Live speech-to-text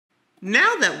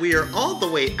Now that we are all the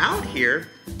way out here,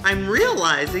 I'm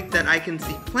realizing that I can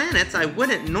see planets I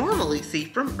wouldn't normally see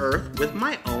from Earth with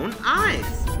my own eyes.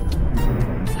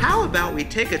 How about we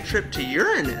take a trip to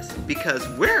Uranus, because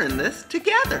we're in this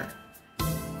together.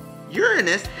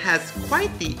 Uranus has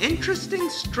quite the interesting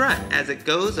strut as it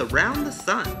goes around the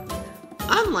sun.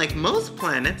 Unlike most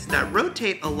planets that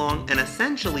rotate along an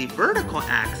essentially vertical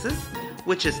axis,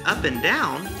 which is up and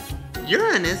down,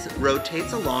 Uranus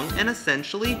rotates along an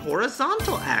essentially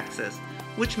horizontal axis,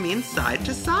 which means side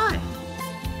to side.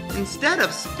 Instead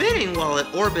of spinning while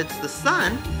it orbits the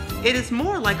sun, it is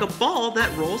more like a ball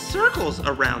that rolls circles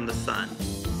around the sun.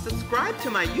 Subscribe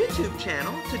to my YouTube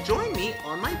channel to join me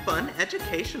on my fun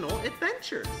educational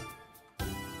adventures.